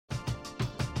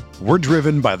We're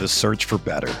driven by the search for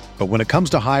better. But when it comes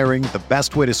to hiring, the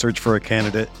best way to search for a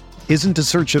candidate isn't to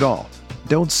search at all.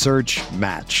 Don't search,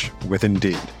 match with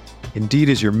Indeed. Indeed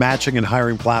is your matching and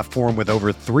hiring platform with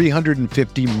over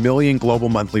 350 million global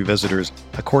monthly visitors,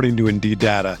 according to Indeed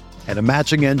data, and a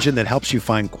matching engine that helps you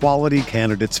find quality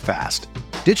candidates fast.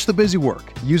 Ditch the busy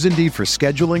work. Use Indeed for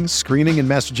scheduling, screening, and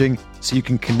messaging so you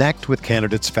can connect with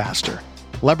candidates faster.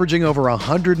 Leveraging over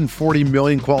 140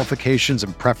 million qualifications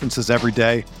and preferences every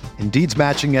day, Indeed's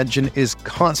matching engine is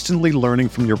constantly learning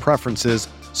from your preferences,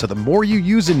 so the more you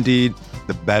use Indeed,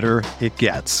 the better it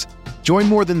gets. Join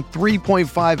more than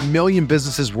 3.5 million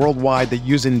businesses worldwide that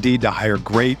use Indeed to hire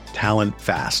great talent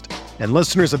fast. And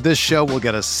listeners of this show will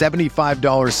get a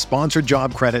 $75 sponsored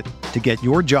job credit to get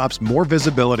your jobs more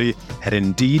visibility at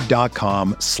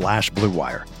Indeed.com/Blue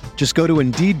Wire. Just go to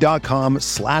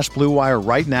Indeed.com/Blue Wire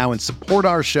right now and support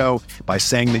our show by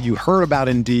saying that you heard about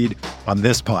Indeed on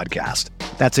this podcast.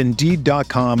 That's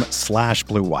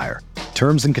Indeed.com/Blue Wire.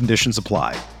 Terms and conditions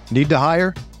apply. Need to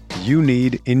hire? You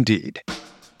need Indeed.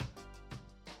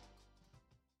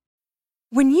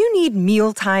 When you need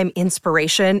mealtime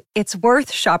inspiration, it's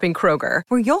worth shopping Kroger,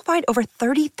 where you'll find over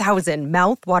 30,000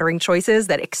 mouth-watering choices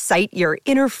that excite your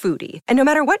inner foodie. And no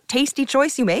matter what tasty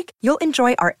choice you make, you'll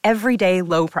enjoy our everyday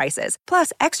low prices,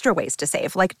 plus extra ways to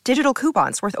save, like digital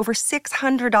coupons worth over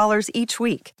 $600 each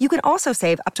week. You can also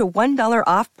save up to $1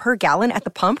 off per gallon at the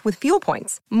pump with fuel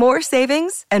points. More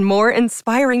savings and more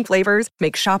inspiring flavors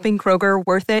make shopping Kroger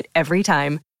worth it every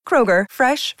time. Kroger,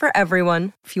 fresh for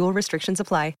everyone. Fuel restrictions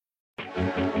apply.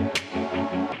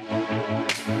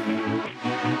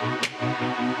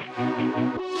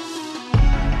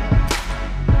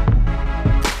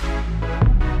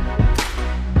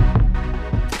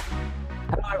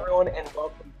 And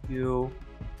welcome to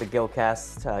the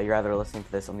Gilcast. You're either listening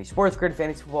to this on the Sports Grid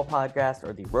Fantasy Football Podcast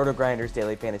or the Roto Grinders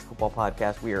Daily Fantasy Football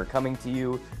Podcast. We are coming to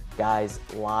you guys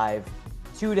live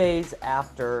 2 days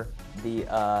after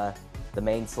the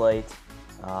main slate.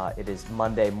 It is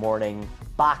Monday morning,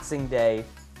 Boxing Day,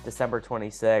 December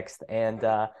 26th. And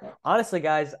honestly,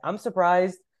 guys, I'm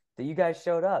surprised that you guys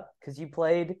showed up because you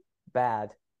played bad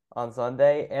on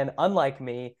Sunday. And unlike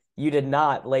me, you did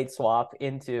not late swap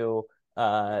into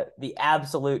the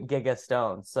absolute Giga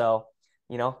Stone. So,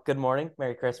 good morning.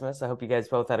 Merry Christmas. I hope you guys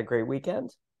both had a great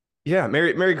weekend. Yeah.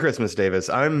 Merry Christmas, Davis.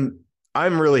 I'm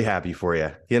really happy for you.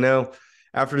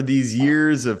 After these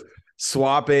years of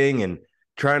swapping and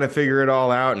trying to figure it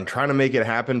all out and trying to make it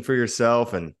happen for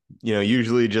yourself. And,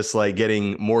 usually just like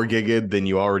getting more gigged than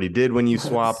you already did when you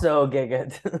swapped. So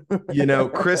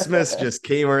gigged. Christmas just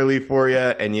came early for you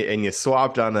and you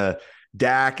swapped on a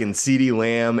Dak and CeeDee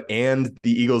Lamb and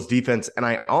the Eagles defense. And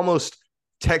I almost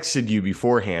texted you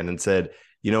beforehand and said,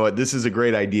 you know what, this is a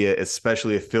great idea,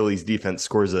 especially if Philly's defense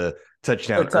scores a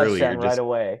touchdown earlier. Right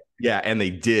away. Yeah, and they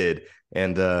did.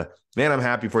 And man, I'm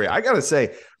happy for you. I got to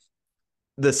say,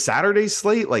 the Saturday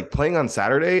slate, like playing on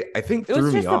Saturday, I think threw me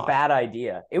off. It was just a bad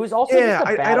idea. It was also just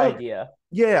a bad idea.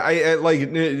 Yeah, I like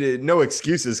no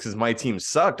excuses because my team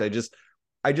sucked. I just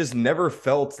never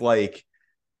felt like,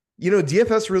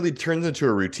 DFS really turns into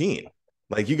a routine.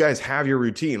 Like you guys have your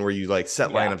routine where you like set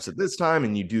lineups at this time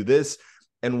and you do this.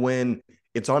 And when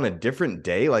it's on a different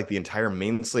day, like the entire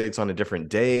main slate's on a different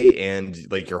day and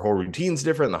like your whole routine's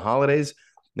different in the holidays,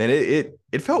 then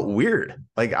it felt weird.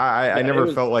 Like I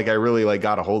never felt like I really like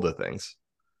got a hold of things.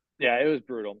 Yeah, it was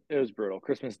brutal.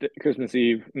 Christmas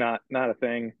Eve, not a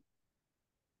thing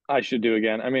I should do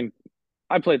again. I mean,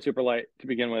 I played super light to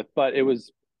begin with, but it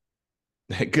was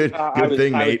good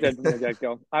thing, mate.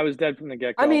 I was dead from the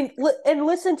get-go. I mean, and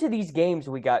listen to these games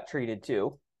we got treated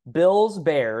to. Bills,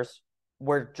 Bears,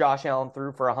 where Josh Allen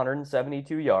threw for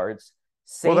 172 yards.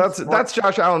 That's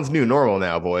Josh Allen's new normal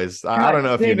now, boys. God, I don't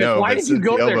know if you know. Why did you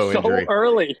go there so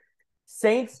early?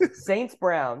 Saints,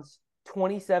 Browns,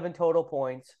 27 total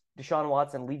points. Deshaun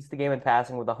Watson leads the game in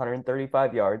passing with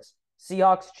 135 yards.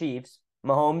 Seahawks, Chiefs,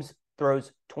 Mahomes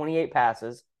throws 28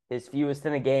 passes, his fewest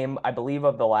in a game, I believe,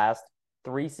 of the last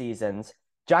 3 seasons.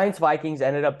 Giants, Vikings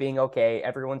ended up being okay.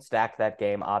 Everyone stacked that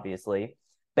game, obviously.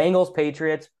 Bengals,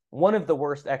 Patriots, one of the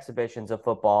worst exhibitions of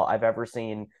football I've ever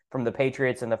seen from the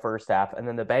Patriots in the first half. And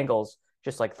then the Bengals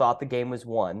just like thought the game was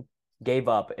won, gave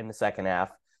up in the second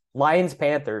half. Lions,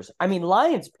 Panthers. I mean,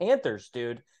 Lions, Panthers,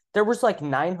 dude. There was like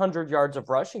 900 yards of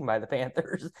rushing by the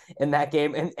Panthers in that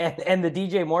game. And the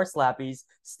DJ Moore slappies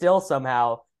still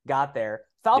somehow got there.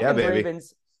 Falcons,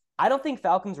 Ravens. I don't think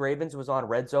Falcons Ravens was on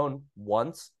red zone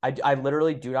once. I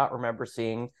literally do not remember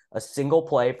seeing a single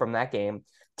play from that game.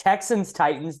 Texans,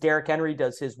 Titans, Derrick Henry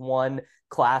does his one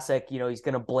classic, he's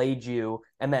going to blade you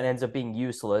and then ends up being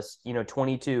useless.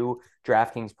 22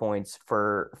 DraftKings points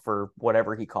for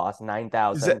whatever he costs,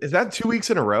 9,000. Is that 2 weeks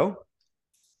in a row?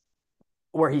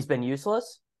 Where he's been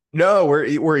useless? No, where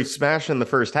he smashed in the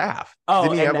first half. Oh,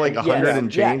 didn't he have like 100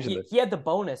 and change? Yeah, he had the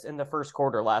bonus in the first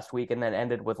quarter last week and then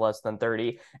ended with less than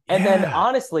 30. And then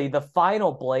honestly, the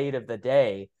final blade of the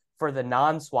day for the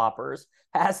non-swappers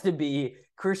has to be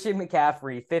Christian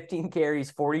McCaffrey, 15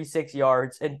 carries, 46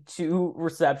 yards, and 2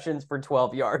 receptions for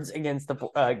 12 yards against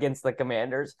the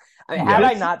Commanders. I mean, had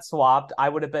I not swapped, I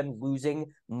would have been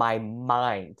losing my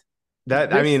mind. I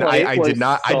did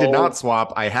not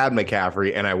swap. I had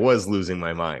McCaffrey and I was losing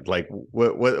my mind. Like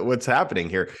what's happening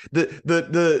here?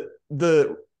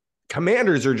 The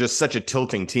Commanders are just such a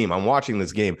tilting team. I'm watching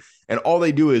this game and all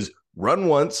they do is run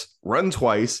once, run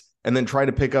twice, and then try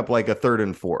to pick up like a 3rd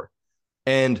and 4.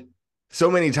 And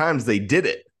so many times they did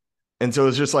it. And so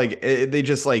it's just like they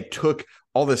just like took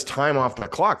all this time off the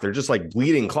clock. They're just like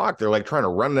bleeding clock. They're like trying to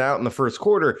run it out in the first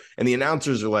quarter. And the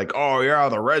announcers are like, oh, yeah,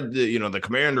 the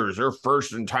Commanders are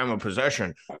first in time of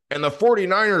possession. And the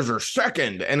 49ers are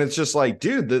second. And it's just like,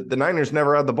 dude, the Niners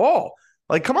never had the ball.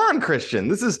 Like, come on, Christian.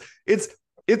 It's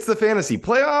the fantasy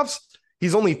playoffs.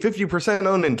 He's only 50%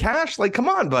 owned in cash. Like, come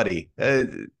on, buddy.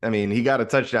 He got a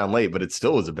touchdown late, but it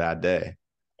still was a bad day.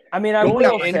 I mean, I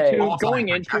will say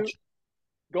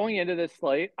going into this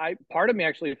slate, part of me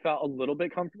actually felt a little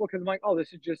bit comfortable because I'm like, oh,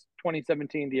 this is just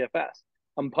 2017 DFS.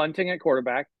 I'm punting at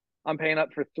quarterback. I'm paying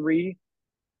up for 3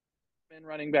 men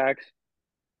running backs,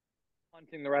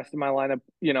 punting the rest of my lineup,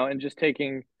 and just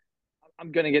taking.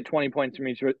 I'm going to get 20 points from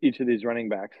each of these running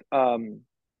backs.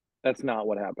 That's not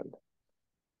what happened.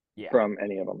 From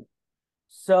any of them.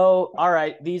 So, all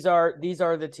right, these are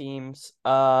the teams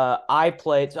I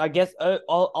played. So I guess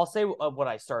I'll say what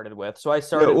I started with. So I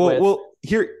started with. Well,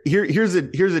 here's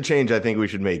a change I think we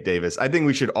should make, Davis. I think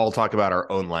we should all talk about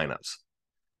our own lineups,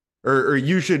 or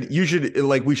you should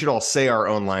like we should all say our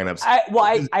own lineups.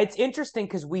 It's interesting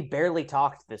because we barely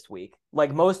talked this week.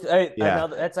 Like most,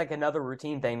 that's like another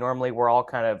routine thing. Normally, we're all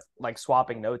kind of like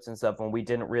swapping notes and stuff, and we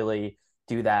didn't really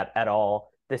do that at all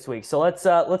this week. So let's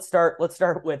start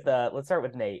with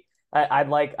Nate. I'd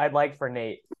like for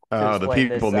Nate. Oh, the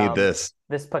people need this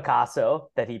Picasso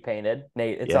that he painted.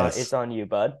 Nate, it's on you,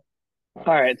 bud.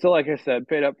 All right. So like I said,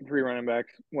 paid up for 3 running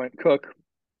backs. Went Cook,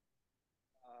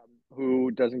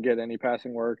 who doesn't get any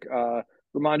passing work.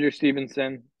 Ramondre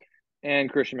Stevenson and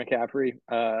Christian McCaffrey.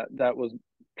 That was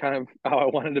kind of how I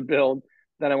wanted to build.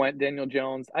 Then I went Daniel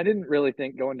Jones. I didn't really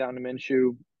think going down to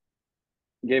Minshew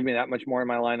gave me that much more in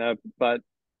my lineup, but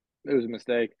it was a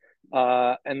mistake.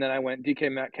 And then I went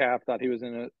DK Metcalf, thought he was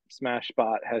in a smash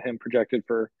spot, had him projected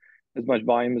for as much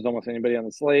volume as almost anybody on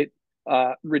the slate.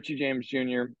 Richie James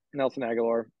Jr., Nelson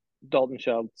Aguilar, Dalton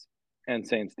Schultz, and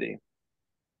Saints D.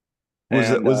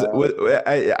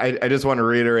 I just want to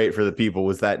reiterate for the people,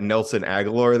 was that Nelson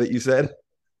Aguilar that you said?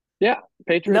 Yeah,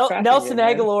 Patriots. Nelson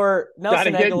Aguilar.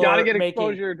 Gotta get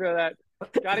exposure to that.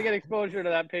 Gotta get exposure to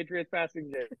that Patriots passing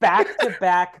game. Back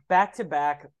to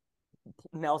back.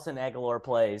 Nelson Aguilar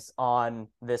plays on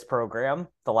this program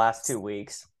the last 2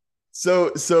 weeks.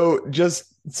 So just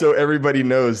so everybody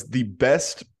knows, the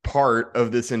best part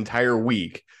of this entire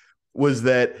week was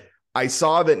that I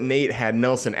saw that Nate had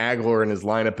Nelson Aguilar in his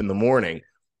lineup in the morning,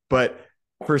 but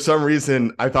for some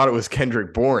reason I thought it was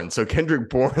Kendrick Bourne. So Kendrick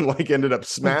Bourne ended up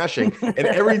smashing, and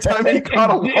every time he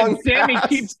caught a long Sammy pass,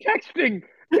 keeps texting,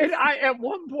 and at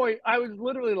one point I was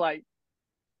literally like,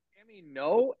 Sammy,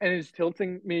 no, and is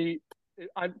tilting me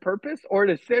on purpose, or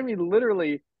does Sammy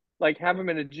literally have him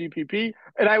in a GPP?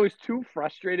 And I was too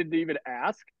frustrated to even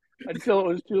ask until it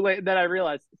was too late. Then I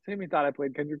realized Sammy thought I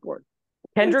played Kendrick Bourne.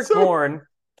 Kendrick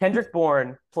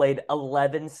Bourne played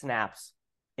 11 snaps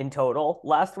in total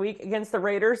last week against the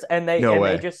Raiders, and they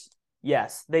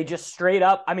just straight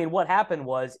up. I mean, what happened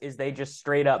is they just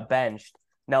straight up benched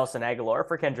Nelson Aguilar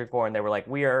for Kendrick Bourne. They were like,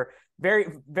 we are very,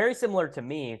 very similar to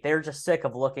me. They're just sick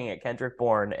of looking at Kendrick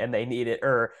Bourne, and they need it,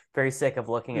 or very sick of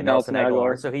looking at Nelson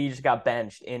Aguilar. So he just got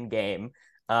benched in game.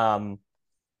 0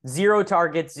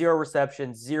 targets, 0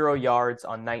 receptions, 0 yards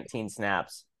on 19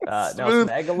 snaps. Nelson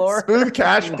Aguilar. Smooth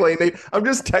cash play, Nate. I'm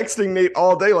just texting Nate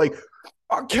all day like,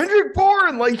 oh, Kendrick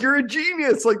Bourne, you're a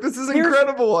genius. This is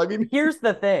incredible. I mean, here's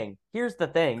the thing.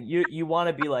 You want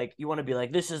to be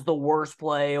like, this is the worst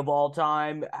play of all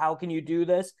time. How can you do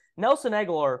this? Nelson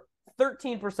Aguilar,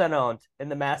 13% owned in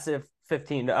the massive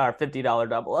 $50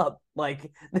 double up.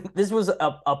 This was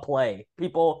a play.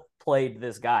 People played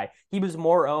this guy. He was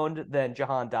more owned than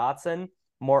Jahan Dotson,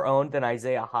 more owned than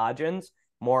Isaiah Hodgins,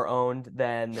 more owned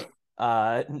than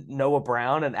Noah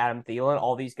Brown and Adam Thielen,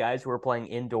 all these guys who are playing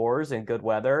indoors in good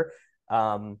weather.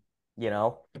 You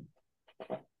know.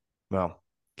 Well,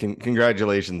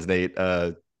 congratulations, Nate.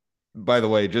 By the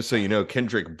way, just so you know,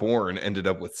 Kendrick Bourne ended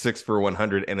up with 6 for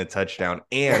 100 and a touchdown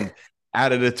and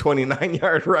added a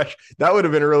 29-yard rush. That would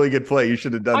have been a really good play. You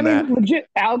should have done that. Legit,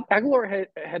 Aguilar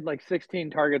had like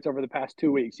 16 targets over the past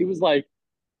 2 weeks.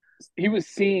 He was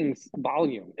seeing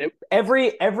volume.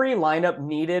 Every lineup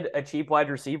needed a cheap wide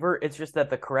receiver. It's just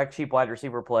that the correct cheap wide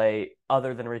receiver play,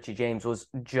 other than Richie James, was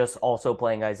just also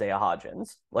playing Isaiah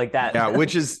Hodgins like that. Yeah,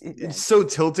 which is so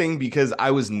tilting because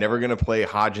I was never going to play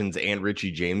Hodgins and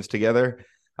Richie James together.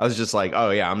 I was just like,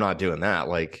 oh yeah, I'm not doing that.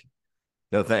 Like,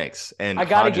 no thanks. And I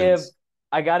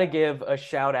gotta give a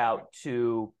shout out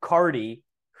to Cardi,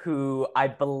 who I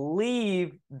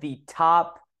believe the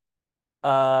top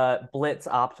blitz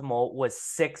optimal was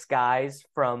 6 guys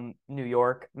from New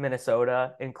York,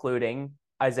 Minnesota, including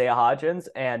Isaiah Hodgins,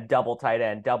 and double tight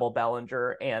end, double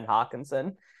Bellinger and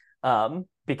Hawkinson,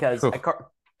 because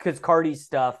Cardi's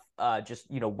stuff just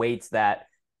weights that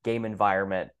game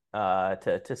environment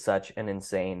to such an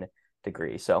insane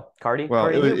degree. So Cardi,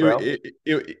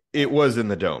 it was in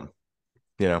the dome.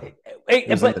 But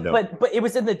it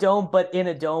was in the dome, but in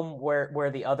a dome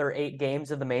where the other 8 games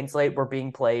of the main slate were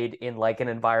being played in like an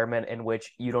environment in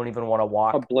which you don't even want to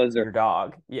walk a blizzard your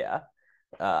dog. Yeah.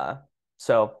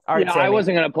 So all right, I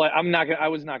wasn't gonna play. I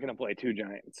was not gonna play 2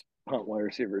 Giants punt wide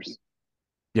receivers.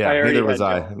 Yeah, neither was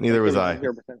I.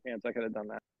 0% chance I could have done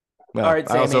that. Well, all right,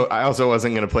 Sammy. I also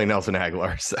wasn't gonna play Nelson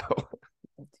Aguilar, so.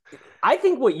 I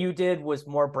think what you did was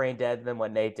more brain dead than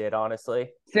what Nate did, honestly.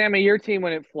 Sammy, your team,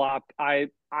 when it flopped, I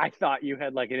thought you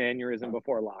had like an aneurysm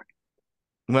before lock.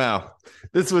 Wow.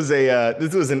 This was an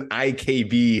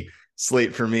IKB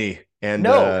slate for me. And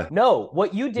no,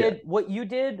 what you did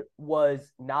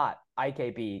was not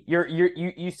IKB.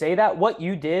 You say that. What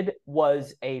you did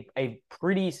was a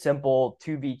pretty simple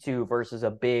 2v2 versus a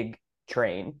big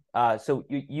train. So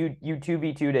you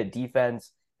 2v2'd at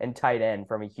defense and tight end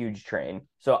from a huge train.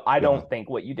 So I don't think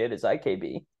what you did is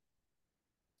IKB.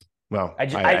 Well,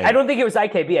 I don't think it was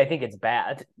IKB. I think it's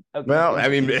bad. Okay. Well, I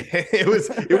mean,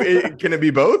 can it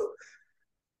be both?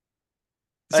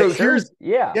 So here's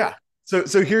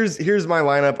So here's my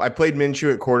lineup. I played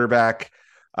Minshew at quarterback.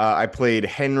 I played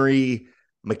Henry,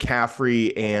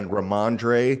 McCaffrey, and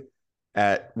Ramondre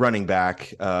at running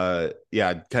back. Kind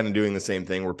of doing the same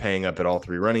thing. We're paying up at all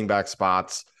 3 running back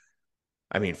spots.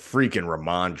 I mean, freaking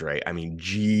Ramondre. I mean,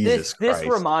 Jesus Christ. This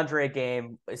Ramondre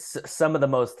game is some of the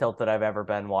most tilted I've ever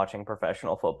been watching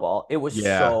professional football. It was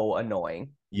so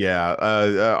annoying. Yeah,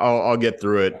 I'll get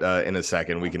through it in a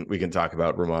second. We can talk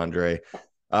about Ramondre.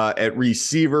 At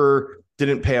receiver,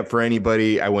 didn't pay up for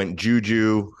anybody. I went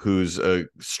Juju, who's a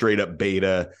straight up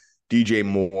beta, DJ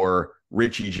Moore,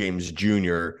 Richie James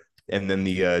Jr., and then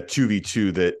the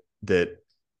 2v2 that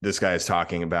this guy is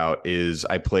talking about is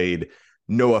I played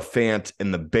Noah Fant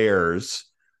and the Bears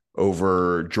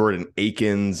over Jordan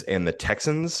Akins and the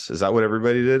Texans. Is that what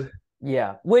everybody did?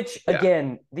 Yeah. Which,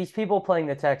 again, these people playing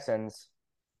the Texans,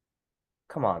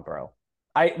 come on, bro.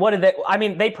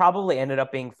 They probably ended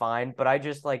up being fine, but I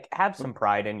just have some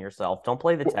pride in yourself. Don't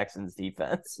play the Texans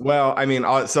defense. Well, I mean,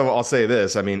 I'll say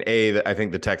this. I mean, I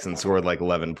think the Texans scored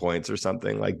 11 points or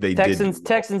something.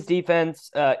 Texans defense,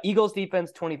 Eagles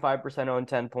defense, 25% owned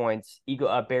 10 points.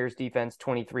 Bears defense,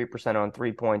 23% owned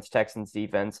 3 points. Texans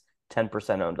defense,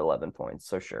 10% owned 11 points.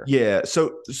 So sure. Yeah.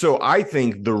 So I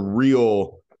think the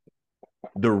real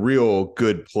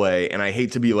good play, and I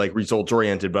hate to be results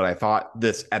oriented, but I thought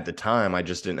this at the time, I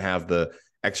just didn't have the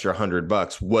extra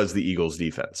 $100, was the Eagles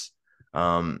defense.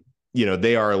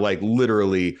 They are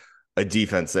literally a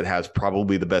defense that has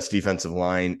probably the best defensive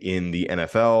line in the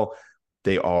NFL.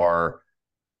 They are,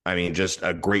 just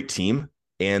a great team,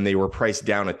 and they were priced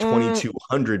down at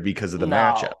 2,200 because of the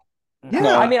matchup.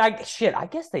 Yeah, I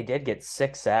guess they did get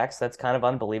 6 sacks. That's kind of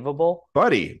unbelievable,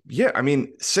 buddy. Yeah,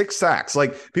 6 sacks.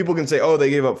 People can say, "Oh, they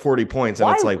gave up 40 points,"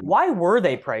 and why were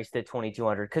they priced at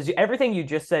 2,200? Because everything you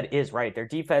just said is right. Their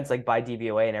defense, by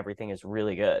DVOA and everything, is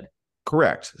really good.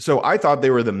 Correct. So I thought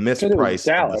they were the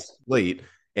mispriced slate,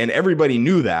 and everybody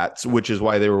knew that, which is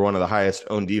why they were one of the highest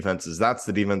owned defenses. That's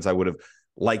the defense I would have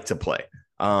liked to play.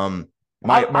 I'm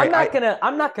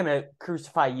not gonna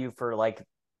crucify you for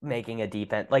making a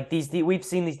defense we've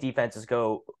seen these defenses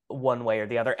go one way or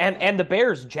the other, and the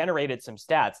Bears generated some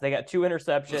stats. They got 2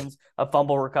 interceptions, a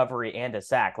fumble recovery, and a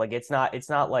sack. It's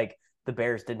not like the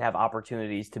Bears didn't have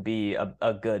opportunities to be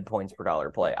a good points per dollar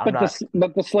play.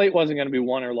 But the slate wasn't going to be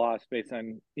won or lost based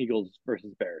on Eagles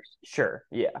versus Bears. Sure.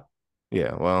 Yeah.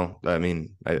 Well, I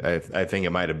think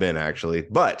it might have been actually,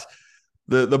 but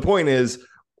the point is,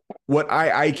 what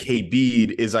I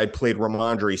IKB'd is I played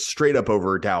Ramondre straight up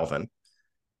over Dalvin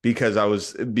because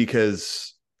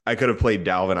I could have played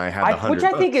Dalvin. I had the $100, which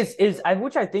I think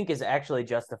which I think is actually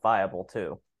justifiable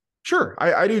too. Sure,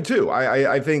 I do too.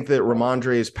 I think that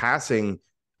Ramondre's passing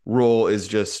role is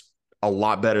just a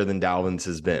lot better than Dalvin's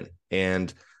has been,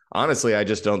 and honestly, I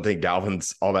just don't think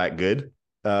Dalvin's all that good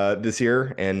this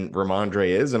year, and Ramondre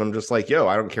is, and I'm just like, yo,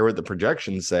 I don't care what the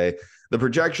projections say. The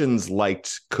projections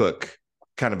liked Cook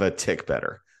kind of a tick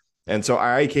better, and so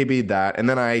I IKB'd that, and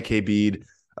then I IKB'd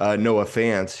Noah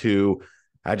Fant, who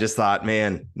I just thought,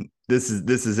 man, this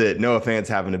is it. Noah Fant's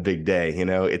having a big day. You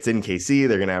know, it's in KC.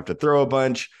 They're gonna have to throw a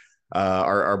bunch.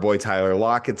 Our boy Tyler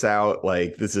Lockett's out.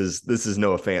 Like this is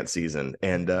Noah Fant season,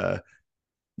 and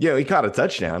he caught a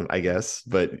touchdown, I guess,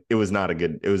 but it was not a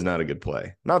good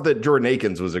play. Not that Jordan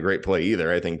Akins was a great play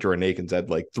either. I think Jordan Akins had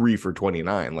like 3 for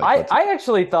 29. Like I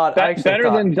actually thought better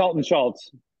than Dalton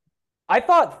Schultz. I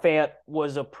thought Fant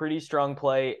was a pretty strong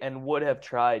play and would have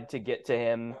tried to get to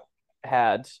him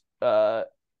had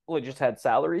just had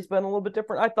salaries been a little bit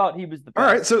different. I thought he was the best.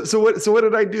 All right, so what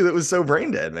did I do that was so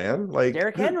brain dead, man? Like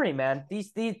Derrick Henry, man.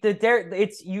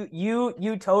 It's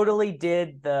you totally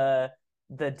did the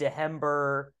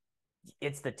Dehember.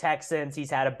 It's the Texans. He's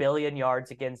had 1 billion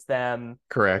yards against them.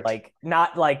 Correct.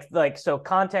 So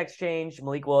context change.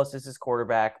 Malik Willis is his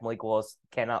quarterback. Malik Willis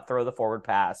cannot throw the forward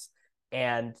pass.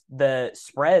 And the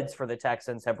spreads for the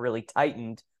Texans have really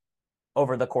tightened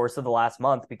over the course of the last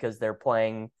month because they're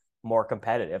playing more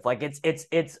competitive. Like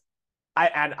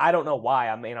I don't know why.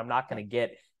 I mean, I'm not going to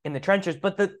get in the trenches,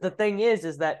 but the thing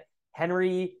is that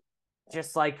Henry,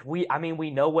 just like we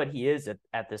know what he is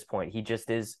at this point. He just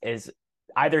is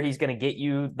either he's going to get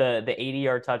you the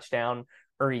 80-yard touchdown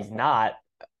or he's not,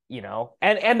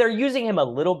 and they're using him a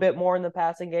little bit more in the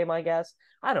passing game, I guess.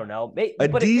 I don't know. A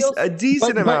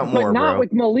decent amount more, but not bro.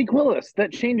 with Malik Willis.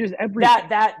 That changes everything.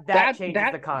 That changes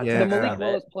the concept. The Malik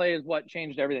Willis play is what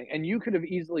changed everything. And you could have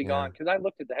easily gone, because I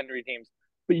looked at the Henry teams,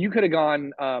 but you could have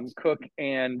gone Cook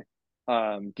and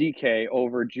DK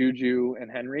over Juju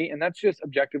and Henry, and that's just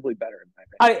objectively better in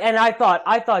my opinion.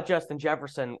 I thought Justin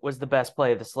Jefferson was the best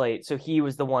play of the slate, so he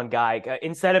was the one guy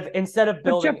instead of building.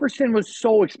 But Jefferson was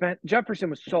so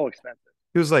expensive.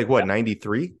 He was like what,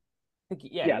 93?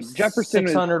 Yeah, Jefferson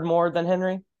 600 more than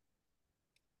Henry.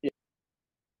 Yeah.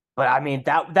 But I mean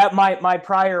that my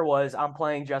prior was I'm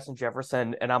playing Justin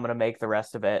Jefferson and I'm going to make the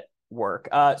rest of it work.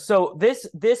 So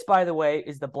this by the way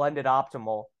is the blended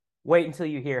optimal. Wait until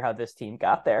you hear how this team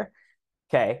got there.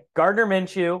 Okay, Gardner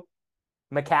Minshew,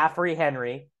 McCaffrey,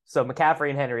 Henry. So McCaffrey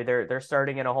and Henry, they're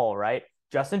starting in a hole, right?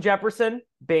 Justin Jefferson,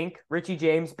 bink. Richie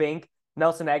James, bink.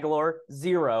 Nelson Aguilar,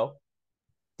 0.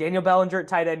 Daniel Bellinger at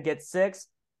tight end gets 6.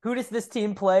 Who does this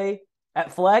team play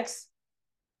at flex?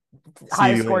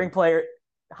 Highest scoring player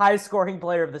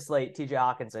of the slate, TJ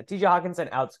Hawkinson. TJ Hawkinson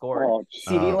outscored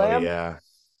CeeDee Lamb. Yeah.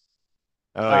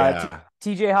 Yeah.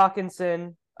 TJ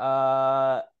Hawkinson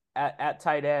at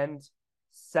tight end,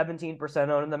 17%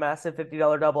 owned in the massive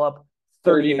 $50 double up,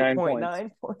 39.9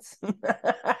 points.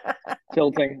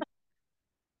 Tilting.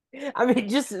 I mean,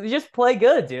 just play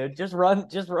good, dude. Just run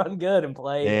good and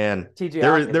play. Man,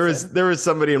 TJ there was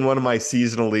somebody in one of my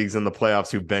seasonal leagues in the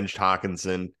playoffs who benched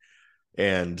Hawkinson,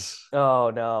 and oh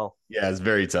no, yeah, it's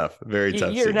very tough. Very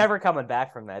tough. You're never coming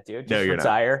back from that, dude. Just you're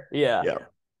retire. Not.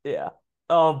 Yeah.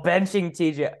 Oh, benching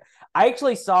TJ. I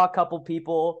actually saw a couple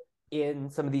people in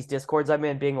some of these Discords I'm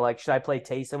in being like, should I play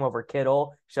Taysom over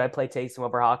Kittle? Should I play Taysom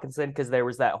over Hawkinson? Because there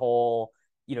was that whole,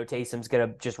 Taysom's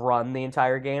gonna just run the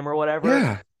entire game or whatever.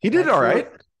 Yeah, he did all right.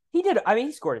 He did. I mean,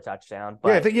 he scored a touchdown. But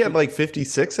yeah, I think he had like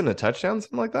 56 and a touchdown,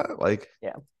 something like that. Like,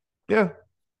 yeah.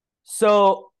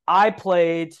 So I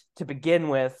played, to begin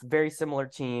with, very similar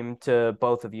team to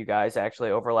both of you guys,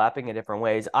 actually overlapping in different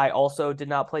ways. I also did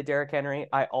not play Derrick Henry.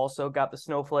 I also got the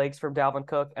snowflakes from Dalvin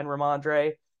Cook and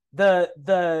Ramondre.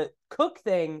 The Cook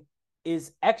thing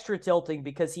is extra tilting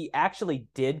because he actually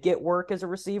did get work as a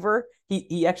receiver.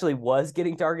 He actually was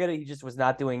getting targeted. He just was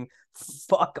not doing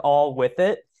fuck all with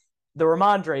it. The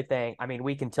Ramondre thing, I mean,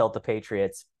 we can tilt the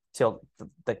Patriots till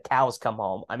the cows come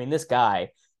home. I mean, this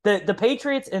guy, the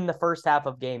Patriots in the first half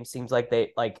of games seems like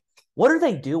what are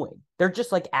they doing? They're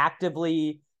just like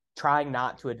actively trying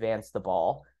not to advance the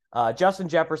ball. Justin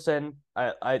Jefferson,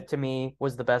 to me,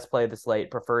 was the best play of the slate.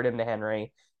 Preferred him to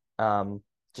Henry.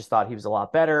 Just thought he was a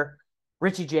lot better.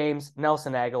 Richie James,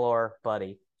 Nelson Aguilar,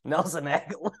 buddy. Nelson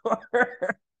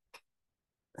Aguilar.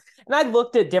 And I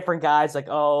looked at different guys like,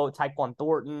 Tyquan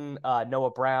Thornton,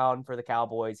 Noah Brown for the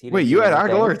Cowboys. Wait, you had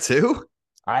Aguilar too?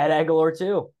 I had Aguilar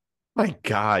too. My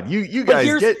God, you But guys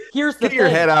here's the get your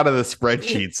thing. head out of the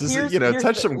spreadsheets.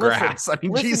 Touch some Listen, grass. I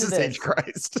mean, listen to Jesus H. this.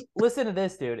 Christ. Listen to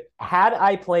this, dude. Had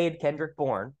I played Kendrick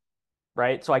Bourne,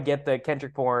 right? So I get the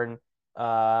Kendrick Bourne.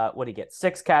 What do you get?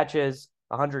 6 catches,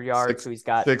 100 yards. So he's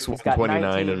got 129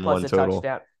 19 and plus one a total.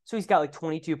 touchdown. So he's got like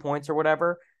 22 points or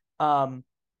whatever. I'm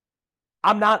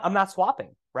not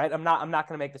swapping, right? I'm not going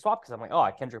to make the swap because I'm like, oh,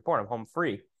 Kendrick Bourne, I'm home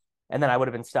free, and then I would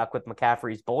have been stuck with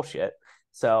McCaffrey's bullshit.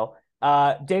 So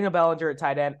Daniel Bellinger at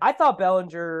tight end. I thought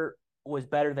Bellinger was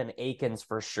better than Akins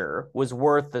for sure. Was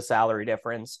worth the salary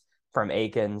difference from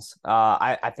Akins.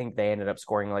 I think they ended up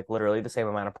scoring like literally the same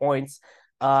amount of points.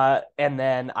 And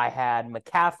then I had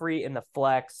McCaffrey in the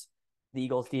flex, the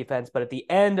Eagles defense. But at the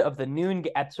end of the noon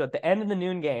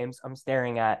games, I'm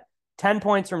staring at 10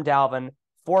 points from Dalvin,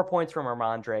 4 points from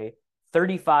Ramondre,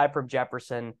 35 from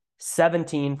Jefferson,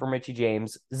 17 from Richie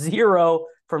James, 0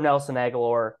 from Nelson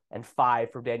Aguilar, and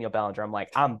 5 from Daniel Bellinger. I'm like,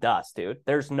 I'm dust, dude.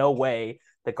 There's no way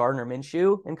that Gardner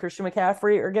Minshew and Christian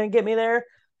McCaffrey are going to get me there.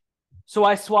 So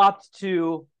I swapped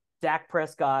to Dak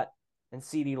Prescott and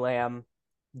CeeDee Lamb,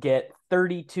 get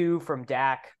 32 from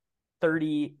Dak,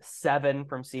 37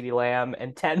 from CeeDee Lamb,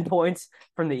 and 10 points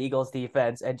from the Eagles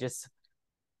defense. And just,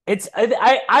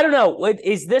 I don't know.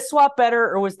 Is this swap better,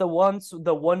 or was the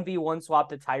 1v1 swap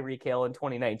to Tyreek Hill in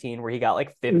 2019 where he got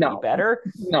like 50 better?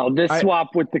 No, this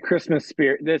swap with the Christmas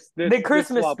spirit. The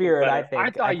Christmas spirit, I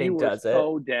think you were does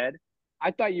so dead.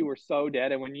 I thought you were so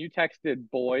dead. And when you texted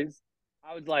boys,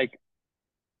 I was like,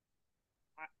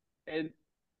 and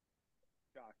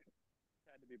had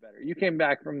to be better. You came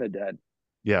back from the dead.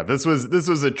 Yeah, this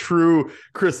was a true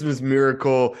Christmas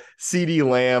miracle. CeeDee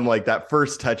Lamb, like that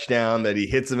first touchdown that he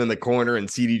hits him in the corner, and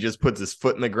CeeDee just puts his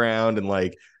foot in the ground, and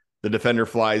like the defender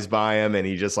flies by him, and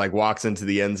he just like walks into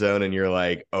the end zone, and you're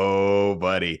like, oh,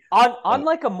 buddy. On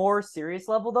like a more serious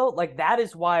level though, like that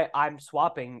is why I'm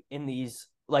swapping in these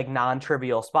like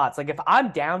non-trivial spots. Like if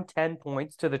I'm down 10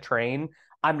 points to the train,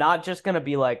 I'm not just gonna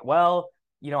be like, well,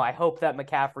 I hope that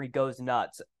McCaffrey goes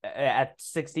nuts at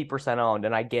 60% owned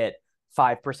and I get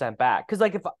 5% back. Because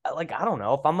like I don't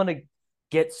know, if I'm gonna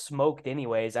get smoked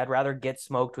anyways, I'd rather get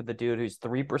smoked with the dude who's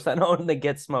 3% owned than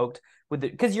get smoked with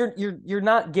it, because you're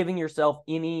not giving yourself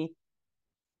any.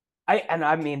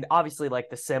 I mean, obviously, like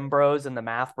the sim bros and the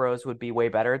math bros would be way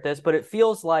better at this, but it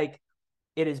feels like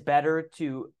it is better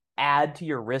to add to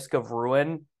your risk of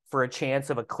ruin for a chance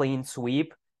of a clean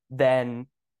sweep than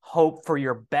hope for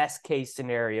your best case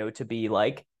scenario to be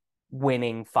like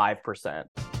winning 5%.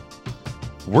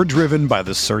 We're driven by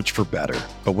the search for better.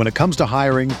 But when it comes to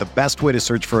hiring, the best way to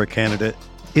search for a candidate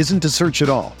isn't to search at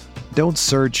all. Don't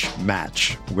search,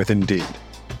 match with Indeed.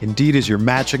 Indeed is your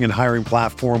matching and hiring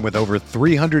platform with over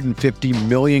 350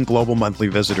 million global monthly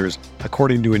visitors,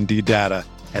 according to Indeed data,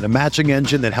 and a matching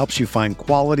engine that helps you find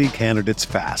quality candidates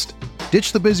fast.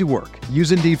 Ditch the busy work.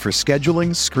 Use Indeed for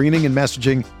scheduling, screening, and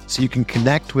messaging so you can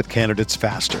connect with candidates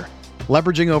faster.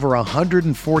 Leveraging over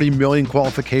 140 million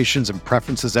qualifications and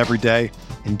preferences every day,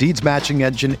 Indeed's matching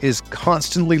engine is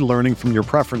constantly learning from your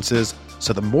preferences,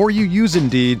 so the more you use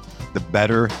Indeed, the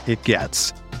better it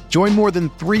gets. Join more than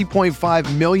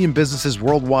 3.5 million businesses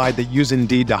worldwide that use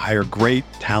Indeed to hire great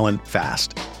talent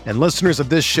fast. And listeners of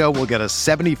this show will get a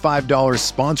 $75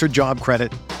 sponsored job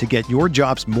credit to get your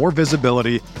jobs more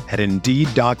visibility at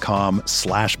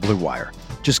Indeed.com/Blue Wire.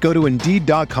 Just go to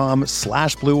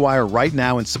Indeed.com/Blue Wire right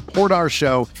now and support our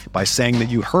show by saying that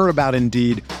you heard about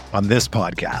Indeed on this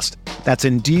podcast. That's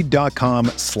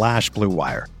Indeed.com/Blue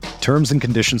Wire. Terms and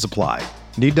conditions apply.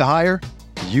 Need to hire?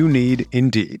 You need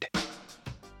Indeed.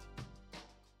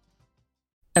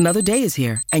 Another day is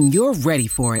here, and you're ready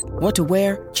for it. What to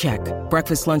wear? Check.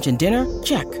 Breakfast, lunch, and dinner?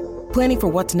 Check. Planning for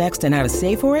what's next and how to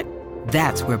save for it?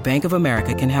 That's where Bank of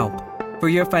America can help. For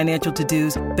your financial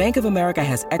to-dos, Bank of America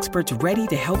has experts ready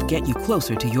to help get you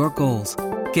closer to your goals.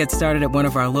 Get started at one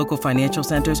of our local financial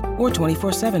centers or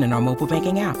 24/7 in our mobile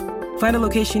banking app. Find a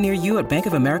location near you at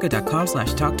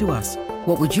bankofamerica.com/talktous.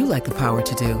 What would you like the power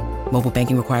to do? Mobile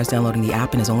banking requires downloading the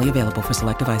app and is only available for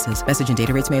select devices. Message and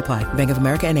data rates may apply. Bank of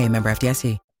America N.A., member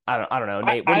FDIC. I don't know,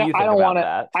 Nate. What do you think about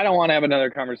that? I don't want to have another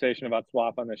conversation about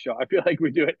swap on the show. I feel like we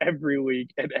do it every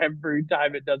week, and every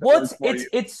time it doesn't work for you.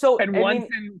 It's so, and once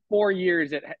in 4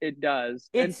 years it does.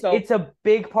 It's a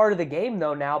big part of the game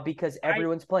though now, because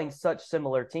everyone's playing such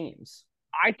similar teams.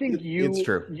 I think it's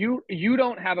true. You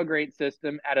don't have a great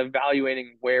system at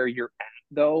evaluating where you're at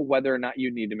though, whether or not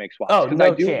you need to make swaps. Oh, no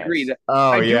I do chance. agree that.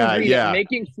 That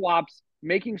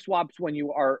making swaps when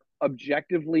you are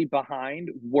objectively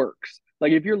behind works.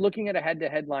 Like if you're looking at a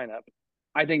head-to-head lineup,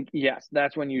 I think yes,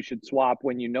 that's when you should swap,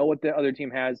 when you know what the other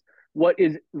team has. What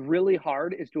is really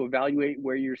hard is to evaluate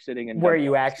where you're sitting and where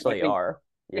you actually are.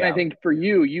 And I think for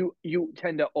you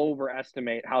tend to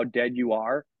overestimate how dead you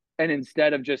are. And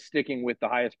instead of just sticking with the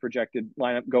highest projected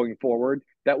lineup going forward,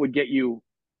 that would get you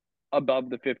above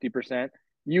the 50%,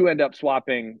 you end up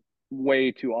swapping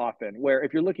way too often. Where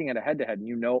if you're looking at a head-to-head and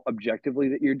you know objectively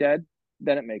that you're dead,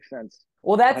 then it makes sense.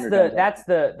 Well, that's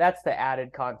the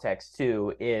added context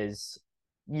too, is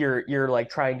you're like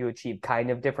trying to achieve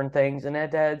kind of different things in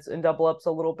head-to-heads and double ups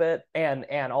a little bit, and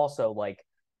also like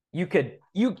you could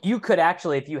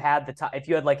actually, if you had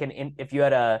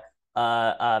a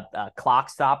clock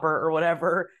stopper or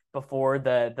whatever before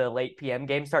the late PM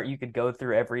game start, you could go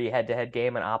through every head-to-head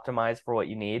game and optimize for what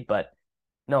you need, but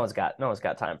no one's got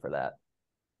time for that.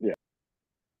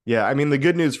 Yeah, I mean, the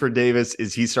good news for Davis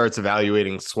is he starts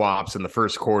evaluating swaps in the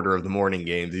first quarter of the morning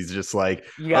games. He's just like,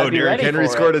 oh, Derrick Henry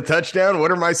scored a touchdown. What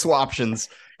are my swaptions?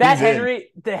 The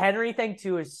Henry thing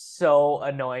too is so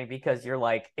annoying because you're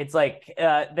like, it's like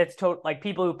that's like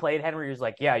people who played Henry was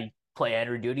like, yeah, you play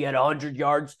Henry, dude. He had 100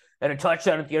 yards and a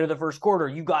touchdown at the end of the first quarter.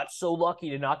 You got so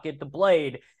lucky to not get the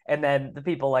blade. And then the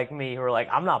people like me who are like,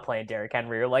 I'm not playing Derrick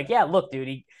Henry, are like, yeah, look,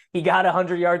 dude, he got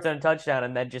 100 yards and a touchdown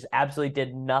and then just absolutely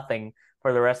did nothing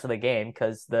for the rest of the game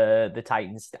because the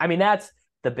Titans, I mean, that's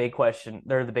the big question.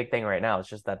 They're the big thing right now. It's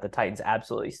just that the Titans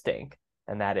absolutely stink.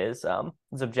 And that is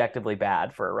it's objectively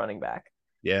bad for a running back.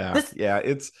 Yeah.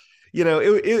 It's,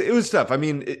 it was tough. I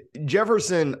mean,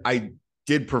 Jefferson, I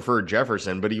did prefer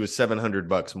Jefferson, but he was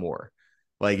 $700 more.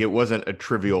 Like it wasn't a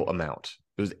trivial amount.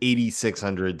 It was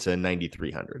 8,600 to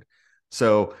 9,300.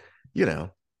 So,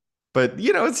 but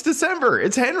it's December.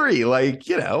 It's Henry. Like,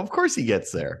 of course he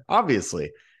gets there,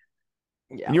 obviously.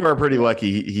 Yeah. And you are pretty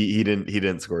lucky he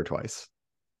didn't score twice.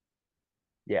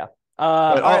 Yeah.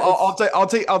 I'll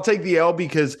take the L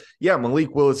because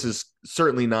Malik Willis is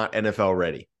certainly not NFL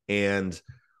ready. And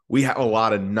we have a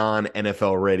lot of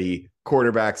non-NFL ready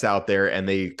quarterbacks out there and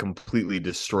they completely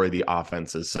destroy the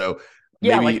offenses. So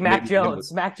like Mac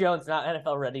Jones. Mac Jones not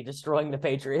NFL ready, destroying the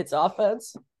Patriots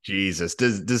offense. Jesus.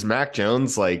 Does Mac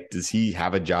Jones, does he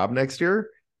have a job next year?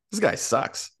 This guy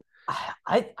sucks.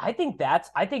 I think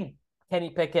Kenny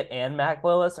Pickett and Mac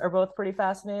Willis are both pretty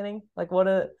fascinating. What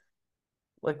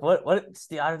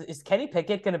is Kenny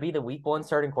Pickett going to be the week 1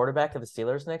 starting quarterback of the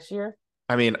Steelers next year?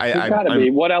 I mean, I gotta be.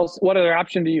 What else? What other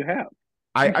option do you have?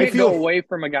 I feel go away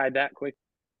from a guy that quick.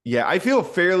 Yeah, I feel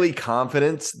fairly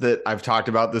confident that I've talked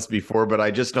about this before, but I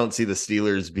just don't see the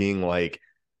Steelers being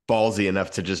ballsy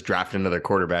enough to just draft another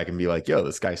quarterback and be like, yo,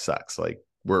 this guy sucks.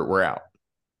 We're out.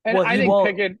 And I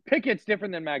think Pickett's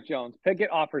different than Mac Jones. Pickett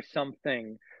offers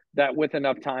something that with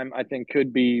enough time, I think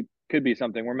could be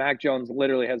something where Mac Jones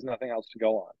literally has nothing else to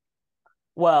go on.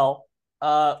 Well,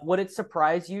 would it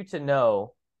surprise you to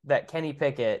know that Kenny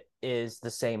Pickett is the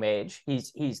same age?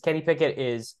 Kenny Pickett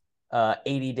is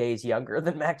 80 days younger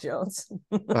than Mac Jones.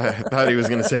 I thought he was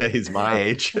going to say he's my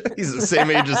age. He's the same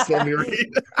age as Sammy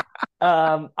Reed.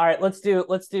 All right, let's do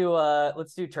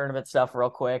tournament stuff real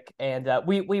quick. And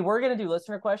we were going to do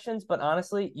listener questions, but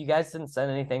honestly, you guys didn't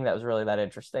send anything that was really that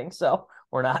interesting, so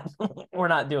we're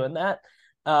not doing that.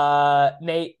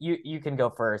 Nate, you can go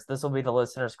first. This will be the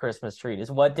listener's Christmas treat.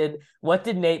 Is what did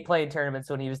Nate play in tournaments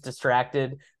when he was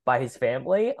distracted by his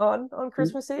family on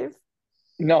Christmas Eve?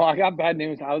 No, I got bad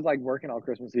news. I was working all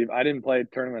Christmas Eve. I didn't play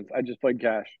tournaments. I just played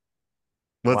cash.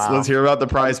 Let's hear about the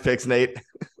prize picks, Nate.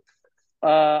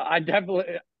 I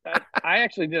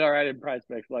actually did all right in prize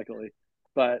picks, luckily,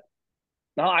 but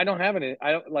no, I don't have any.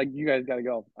 I don't you guys got to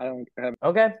go. I don't have.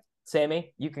 Okay,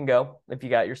 Sammy, you can go if you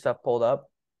got your stuff pulled up.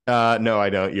 No,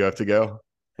 I don't. You have to go.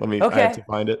 Okay. I have to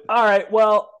find it. All right.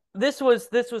 Well, this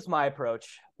was my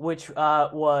approach, which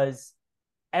was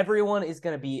everyone is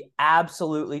going to be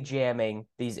absolutely jamming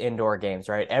these indoor games,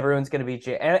 right? Everyone's going to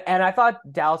be and I thought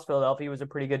Dallas Philadelphia was a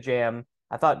pretty good jam.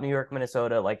 I thought New York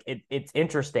Minnesota, it's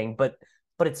interesting, but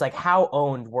it's how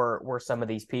owned were some of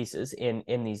these pieces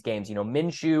in these games.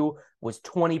 Minshew was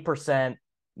 20%.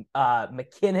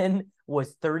 McKinnon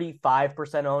was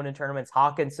 35% owned in tournaments.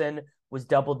 Hawkinson was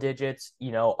double digits.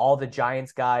 All the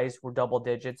Giants guys were double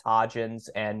digits. Hodgins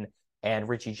and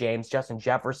Richie James. Justin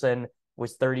Jefferson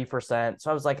was 30%.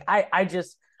 So I was like, I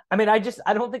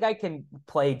don't think I can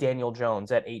play Daniel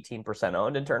Jones at 18%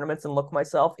 owned in tournaments and look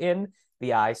myself in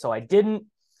the eye. So I didn't.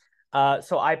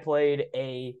 So I played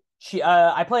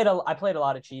I played a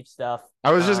lot of Chiefs stuff.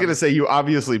 I was just gonna say you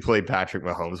obviously played Patrick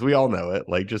Mahomes. We all know it.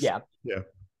 Yeah.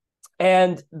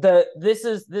 And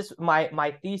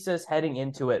my thesis heading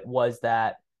into it was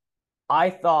that I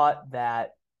thought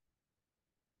that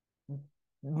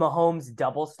Mahomes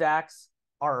double stacks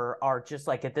are just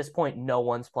at this point, no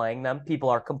one's playing them. People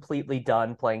are completely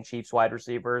done playing Chiefs wide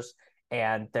receivers,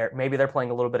 and they're playing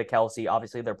a little bit of Kelsey.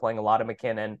 Obviously, they're playing a lot of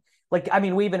McKinnon. Like, I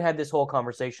mean, we even had this whole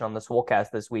conversation on the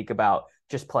Swolecast this week about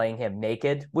just playing him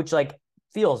naked, which like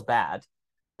feels bad.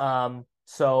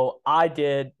 So I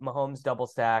did Mahomes double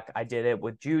stack. I did it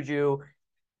with Juju.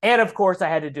 And of course, I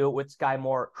had to do it with Sky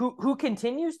Moore, who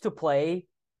continues to play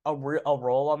a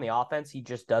role on the offense. He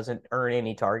just doesn't earn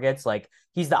any targets. Like,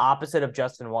 he's the opposite of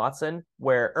Justin Watson,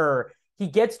 where he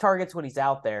gets targets when he's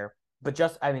out there, but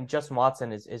Justin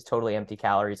Watson is totally empty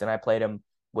calories. And I played him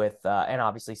with and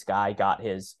obviously Sky got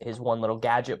his one little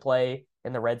gadget play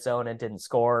in the red zone and didn't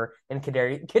score. And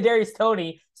Kadarius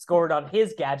Toney scored on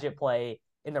his gadget play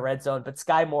in the red zone, but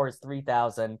Sky Moore is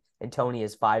 3,000 and Toney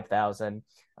is 5,000.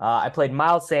 I played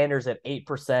Miles Sanders at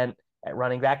 8% at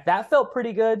running back. That felt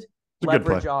pretty good.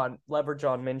 Leverage on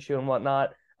Minshew and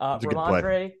whatnot.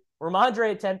 Ramondre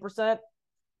at 10%.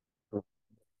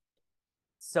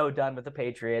 So done with the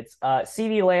Patriots.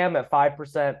 CeeDee Lamb at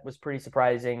 5% was pretty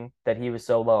surprising that he was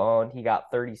so low owned. He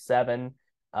got 37.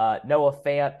 Noah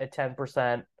Fant at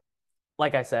 10%.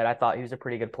 Like I said, I thought he was a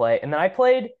pretty good play. And then I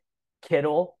played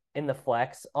Kittle in the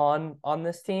flex on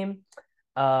this team.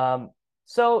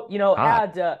 So, you know,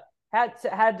 had the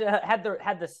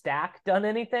stack done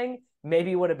anything,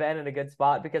 maybe would have been in a good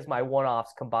spot because my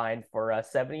one-offs combined for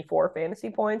 74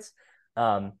 fantasy points.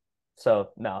 So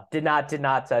no, did not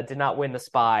win the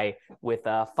SPY with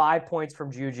 5 points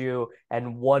from Juju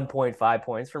and 1.5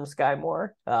 points from Sky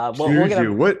Moore.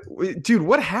 Juju,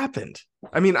 what happened?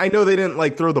 I mean, I know they didn't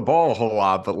like throw the ball a whole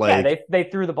lot, but like, yeah, they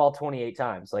threw the ball 28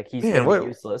 times. Like, he's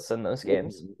useless in those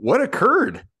games. What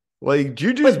occurred? Like,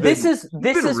 Juju's this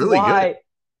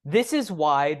is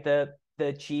why the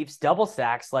Chiefs double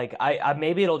stacks, like I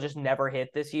maybe it'll just never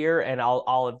hit this year, and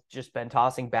I'll have just been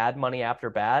tossing bad money after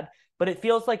bad. But it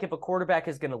feels like if a quarterback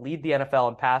is going to lead the NFL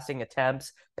in passing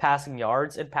attempts, passing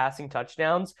yards, and passing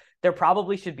touchdowns, there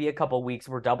probably should be a couple weeks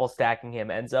where double stacking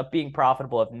him ends up being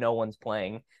profitable if no one's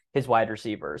playing his wide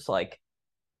receivers. Like,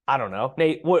 I don't know,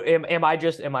 Nate. Am I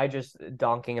just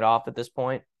donking it off at this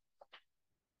point?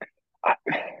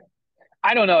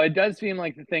 I don't know. It does seem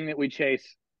like the thing that we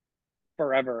chase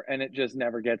forever, and it just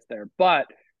never gets there. But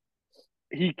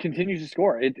he continues to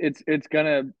score. It's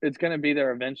gonna be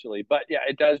there eventually. But yeah,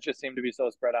 it does just seem to be so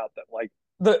spread out that like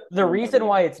the reason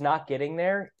why it's not getting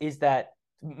there is that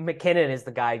McKinnon is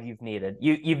the guy you've needed.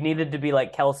 You've needed to be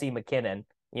like Kelsey McKinnon,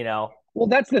 you know. Well,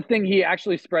 that's the thing. He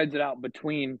actually spreads it out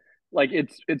between, like,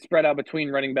 it's spread out between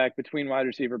running back, between wide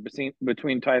receiver,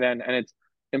 between tight end, and it's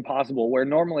impossible. Where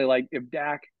normally, like, if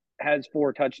Dak has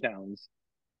 4 touchdowns,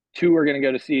 2 are going to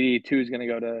go to CD, 2 is going to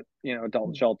go to, you know,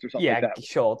 Dalton Schultz or something like that.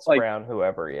 Schultz, like, Brown,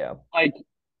 whoever, yeah. Like,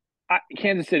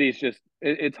 Kansas City is just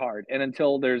it's hard, and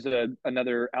until there's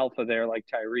another alpha there like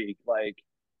Tyreek, like,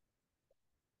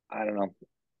 I don't know.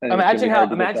 Imagine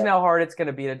how hard it's going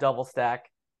to be to double stack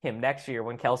him next year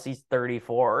when Kelsey's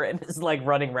 34 and is like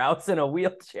running routes in a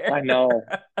wheelchair. I know.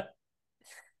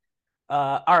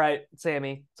 All right,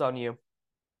 Sammy, it's on you.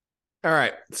 All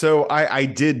right. So I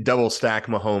did double stack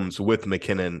Mahomes with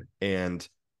McKinnon and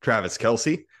Travis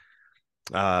Kelce.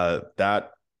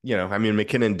 That, you know, I mean,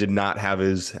 McKinnon did not have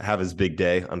his big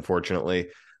day, unfortunately.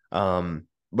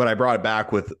 But I brought it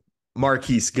back with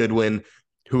Marquise Goodwin,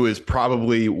 who is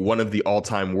probably one of the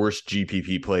all-time worst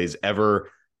GPP plays ever,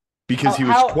 because he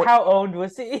was how owned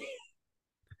was he?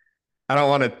 I don't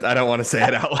want to say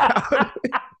it out loud.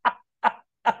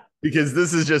 Because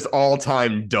this is just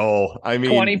all-time dull. I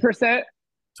mean, 20%?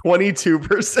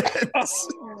 22%.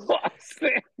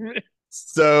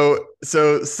 So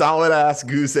solid ass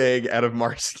goose egg out of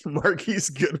Marquise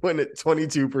Goodwin at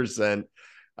 22%.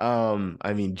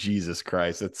 I mean, Jesus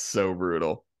Christ, it's so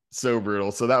brutal. So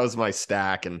brutal. So that was my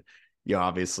stack, and you know,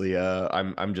 obviously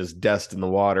I'm just dest in the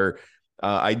water.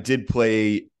 I did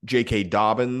play J.K.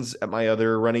 Dobbins at my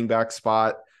other running back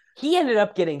spot. He ended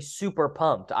up getting super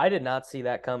pumped. I did not see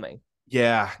that coming.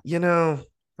 Yeah, you know,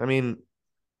 I mean,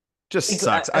 just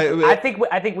sucks. I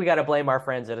think we got to blame our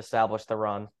friends that established the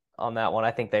run on that one.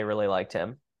 I think they really liked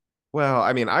him. Well,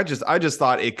 I mean, I just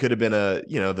thought it could have been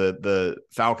the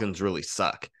Falcons really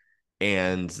suck,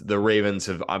 and the Ravens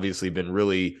have obviously been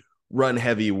really run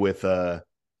heavy with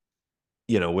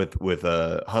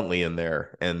Huntley in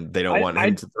there, and they don't want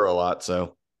him to throw a lot.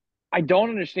 So I don't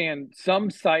understand. Some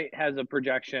site has a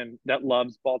projection that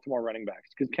loves Baltimore running backs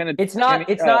because it's not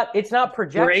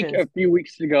projections. Drake a few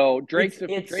weeks ago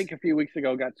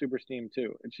got super steamed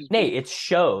too. It's just Nate. It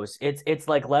shows. It's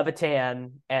like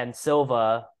Levitan and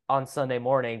Silva on Sunday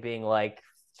morning being like,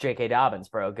 J.K. Dobbins,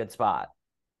 bro, good spot.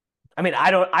 I mean,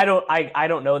 I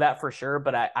don't know that for sure,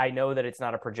 but I know that it's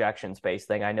not a projections based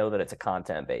thing. I know that it's a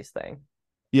content based thing.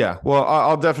 Yeah, well,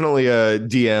 I'll definitely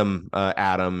DM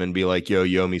Adam and be like, yo,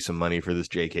 you owe me some money for this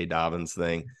J.K. Dobbins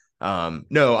thing.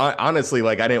 No, honestly,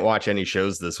 like I didn't watch any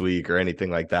shows this week or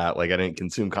anything like that. Like I didn't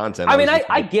consume content. I mean,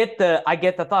 I get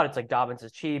the thought. It's like Dobbins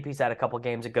is cheap. He's had a couple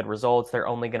games of good results. They're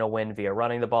only going to win via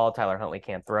running the ball. Tyler Huntley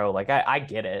can't throw. Like I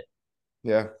get it.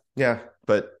 Yeah,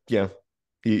 but yeah,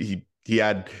 he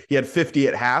had 50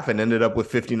 at half and ended up with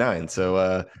 59.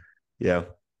 So yeah,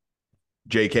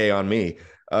 JK on me.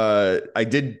 I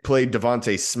did play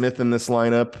Devontae Smith in this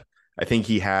lineup. I think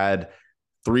he had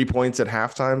 3 points at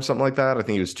halftime, something like that. I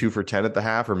think he was 2 for 10 at the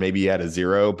half, or maybe he had a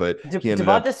 0. But he ended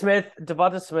up...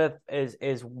 Devonta Smith is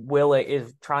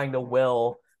trying to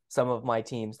will some of my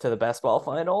teams to the best ball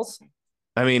finals.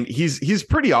 I mean, he's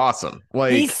pretty awesome.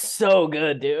 Like he's so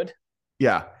good, dude.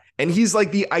 Yeah, and he's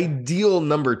like the ideal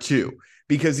number 2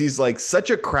 because he's like such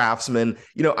a craftsman.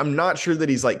 You know, I'm not sure that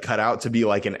he's like cut out to be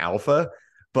like an alpha,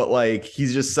 but like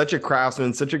he's just such a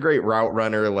craftsman, such a great route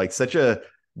runner, like such a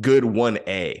good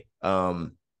 1A.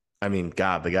 I mean,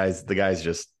 God, the guy's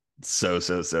just so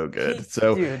good.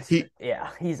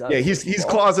 He's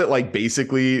closet like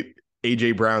basically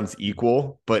AJ Brown's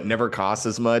equal, but never costs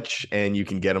as much, and you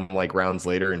can get him like rounds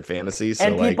later in fantasy.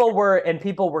 So people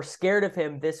were scared of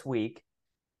him this week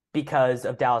because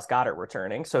of Dallas Goedert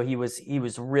returning. So he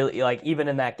was really like, even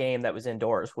in that game that was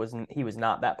indoors, he was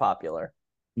not that popular.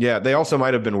 Yeah, they also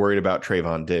might have been worried about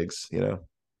Trayvon Diggs, you know.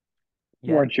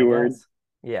 Yeah, weren't you worried?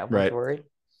 Yeah, right. Worried.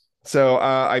 So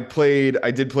I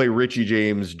did play Richie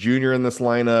James Jr. in this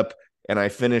lineup, and I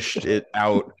finished it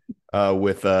out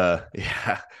with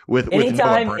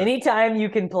anytime you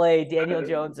can play Daniel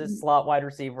Jones as slot wide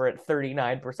receiver at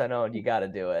 39% owned, you got to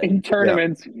do it in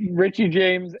tournaments. Yeah. Richie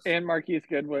James and Marquise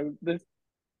Goodwin.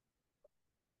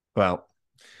 Well,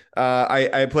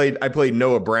 I played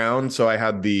Noah Brown, so I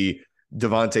had the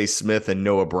Devontae Smith and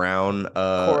Noah Brown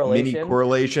mini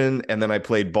correlation, and then I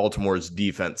played Baltimore's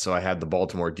defense, so I had the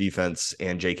Baltimore defense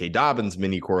and J.K. Dobbins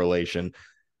mini correlation.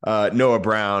 Noah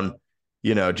Brown,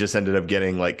 you know, just ended up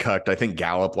getting like cucked. I think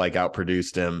Gallup like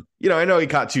outproduced him. You know, I know he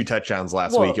caught 2 touchdowns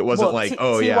last week. It wasn't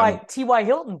T.Y.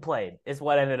 Hilton played is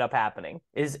what ended up happening.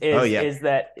 Is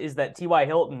that T.Y.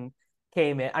 Hilton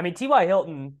came in. I mean, T.Y.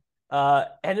 Hilton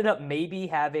ended up maybe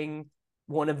having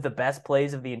one of the best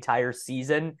plays of the entire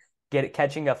season,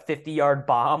 catching a 50-yard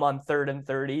bomb on 3rd and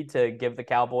 30 to give the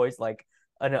Cowboys like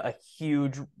a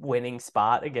huge winning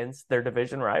spot against their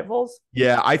division rivals.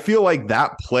 Yeah, I feel like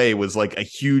that play was like a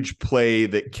huge play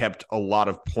that kept a lot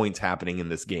of points happening in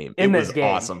this game. It was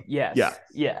awesome. Yes.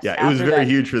 Yeah. It was very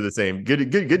huge for the same.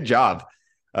 Good job,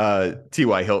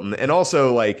 T.Y. Hilton. And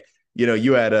also, like, you know,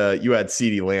 you had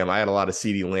CeeDee Lamb. I had a lot of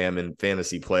CeeDee Lamb in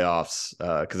fantasy playoffs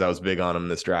because I was big on him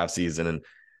this draft season. And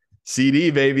CD,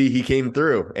 baby, he came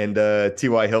through, and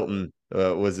T.Y. Hilton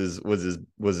was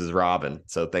his Robin.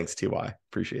 So thanks, T.Y.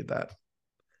 Appreciate that.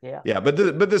 Yeah. But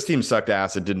this team sucked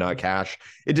ass. It did not cash.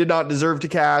 It did not deserve to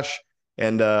cash,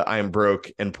 and I am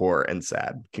broke and poor and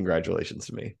sad. Congratulations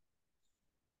to me.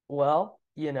 Well,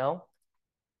 you know,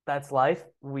 that's life.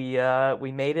 We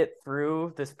made it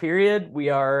through this period. We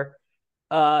are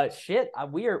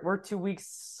we're 2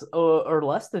 weeks or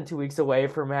less than 2 weeks away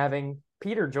from having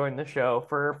Peter joined the show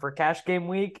for Cash Game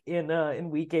Week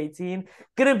in Week 18.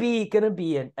 Gonna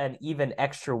be an even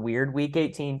extra weird Week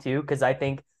 18 too, because I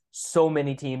think so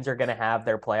many teams are gonna have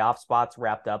their playoff spots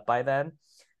wrapped up by then.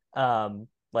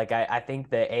 I think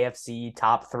the AFC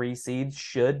top 3 seeds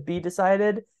should be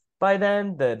decided by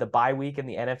then. The bye week in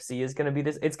the NFC is gonna be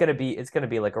this. It's gonna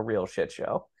be like a real shit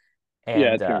show. And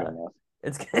yeah, it's gonna be nice.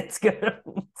 It's gonna.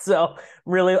 So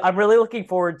I'm really looking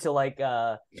forward to like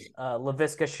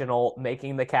Laviska Shenault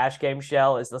making the cash game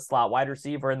shell as the slot wide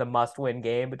receiver in the must-win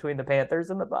game between the Panthers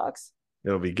and the Bucs.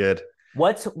 It'll be good.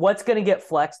 What's gonna get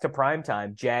flexed to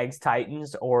primetime? Jags,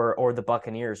 Titans, or the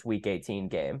Buccaneers Week 18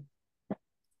 game?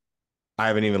 I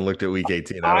haven't even looked at Week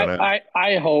 18. I don't know.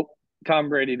 I hope Tom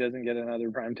Brady doesn't get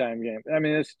another primetime game. I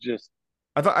mean, it's just.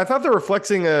 I thought they were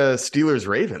flexing Steelers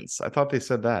Ravens. I thought they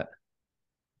said that.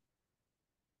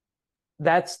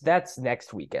 That's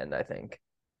next weekend, I think.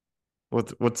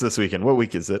 What's this weekend? What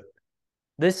week is it?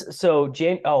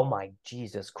 Oh my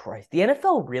Jesus Christ. The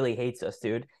NFL really hates us,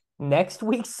 dude. Next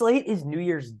week's slate is New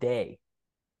Year's Day.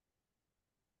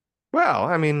 Well,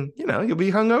 I mean, you know, you'll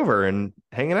be hungover and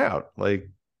hanging out. Like,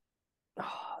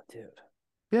 oh, dude.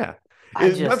 Yeah.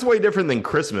 That's way different than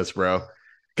Christmas, bro.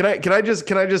 Can I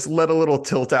just let a little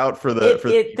tilt out for this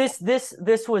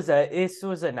was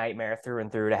a nightmare through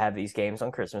and through to have these games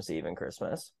on Christmas Eve and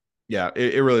Christmas. Yeah,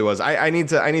 it really was. I need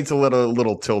to let a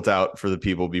little tilt out for the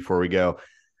people before we go.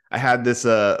 I had this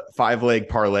 5-leg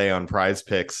parlay on Prize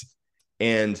Picks,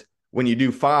 and when you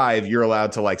do 5, you're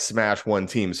allowed to like smash one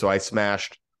team. So I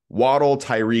smashed Waddle,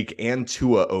 Tyreek, and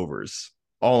Tua overs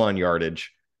all on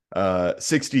yardage.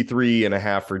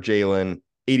 63.5 for Jalen,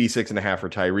 86.5 for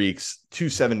Tyreek,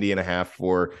 270.5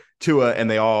 for Tua, and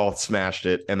they all smashed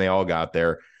it and they all got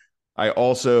there. I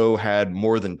also had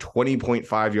more than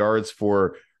 20.5 yards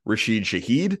for Rashid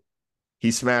Shaheed.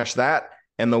 He smashed that.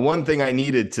 And the one thing I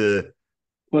needed to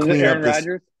was clean it Aaron up this.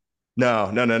 Rodgers?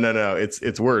 No.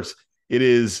 It's worse. It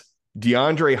is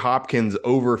DeAndre Hopkins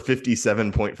over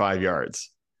 57.5 yards.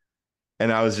 And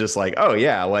I was just like, oh,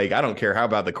 yeah, like, I don't care how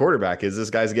bad the quarterback is.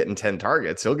 This guy's getting 10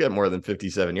 targets. He'll get more than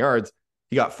 57 yards.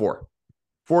 He got 4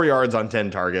 yards on 10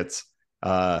 targets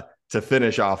to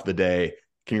finish off the day.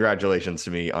 Congratulations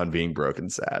to me on being broken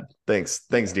sad. Thanks,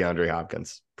 DeAndre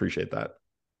Hopkins. Appreciate that.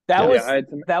 That was I had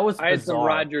some bizarre.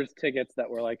 Rodgers tickets that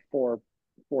were like 4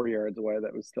 yards away.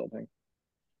 That was tilting.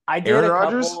 I did Aaron a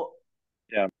Rodgers? couple.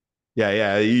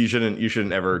 Yeah. You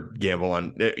shouldn't ever gamble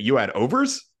on. You had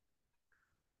overs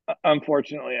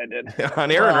Unfortunately, I did.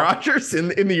 on Aaron Rodgers in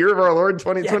the year of our Lord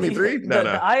 2023. The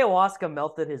ayahuasca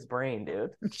melted his brain, dude.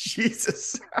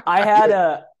 Jesus. I had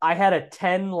a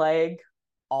 10 leg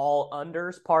all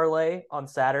unders parlay on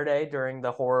Saturday during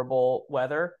the horrible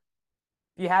weather.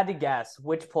 If you had to guess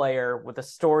which player with a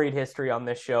storied history on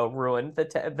this show ruined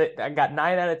I got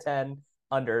 9 out of 10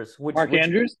 unders. Mark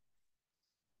Andrews?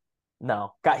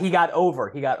 No, he got over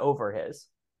his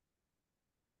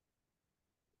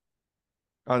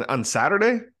on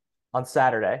Saturday. On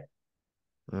Saturday,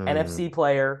 NFC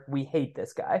player. We hate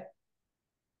this guy.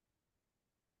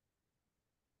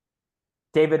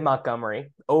 David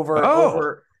Montgomery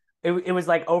over. It was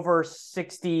like over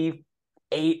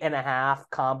 68.5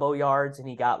 combo yards, and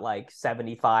he got like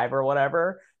 75 or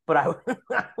whatever. But I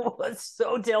was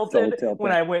so tilted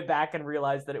when I went back and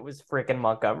realized that it was freaking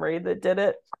Montgomery that did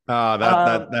it.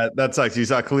 That sucks. You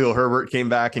saw Khalil Herbert came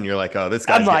back, and you're like, oh, this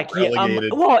guy's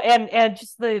relegated. And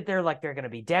just they're like they're gonna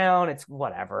be down. It's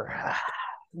whatever.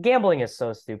 Gambling is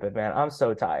so stupid, man. I'm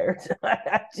so tired.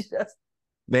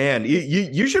 Man,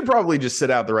 you should probably just sit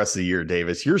out the rest of the year,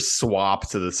 Davis. You're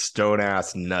swapped to the stone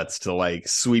ass nuts to like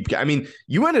sweep. I mean,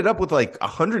 you ended up with like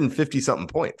 150 something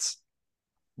points.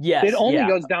 Yes, it only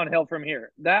goes downhill from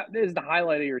here. That is the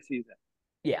highlight of your season.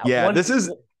 Yeah. This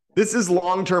is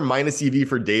long-term minus EV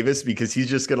for Davis because he's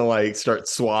just gonna like start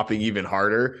swapping even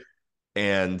harder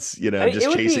and just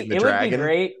chasing the dragon.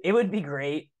 It would be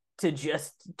great to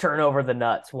just turn over the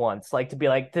nuts once, like to be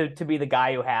the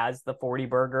guy who has the 40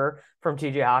 burger from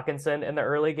TJ Hawkinson in the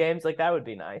early games. Like that would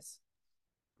be nice.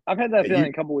 I've had that feeling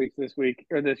a couple weeks this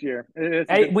year.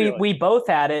 We both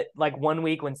had it like one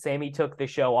week when Sammy took the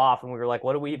show off and we were like,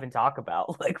 what do we even talk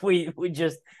about? Like we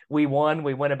won,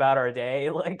 we went about our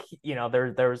day. Like,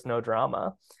 there was no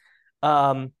drama.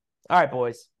 All right,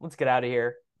 boys, let's get out of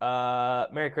here.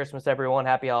 Merry Christmas, everyone.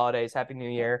 Happy holidays. Happy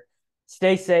New Year.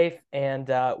 Stay safe. And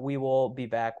we will be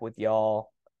back with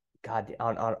y'all. God,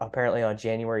 on apparently on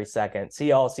January 2nd. See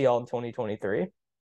y'all in 2023.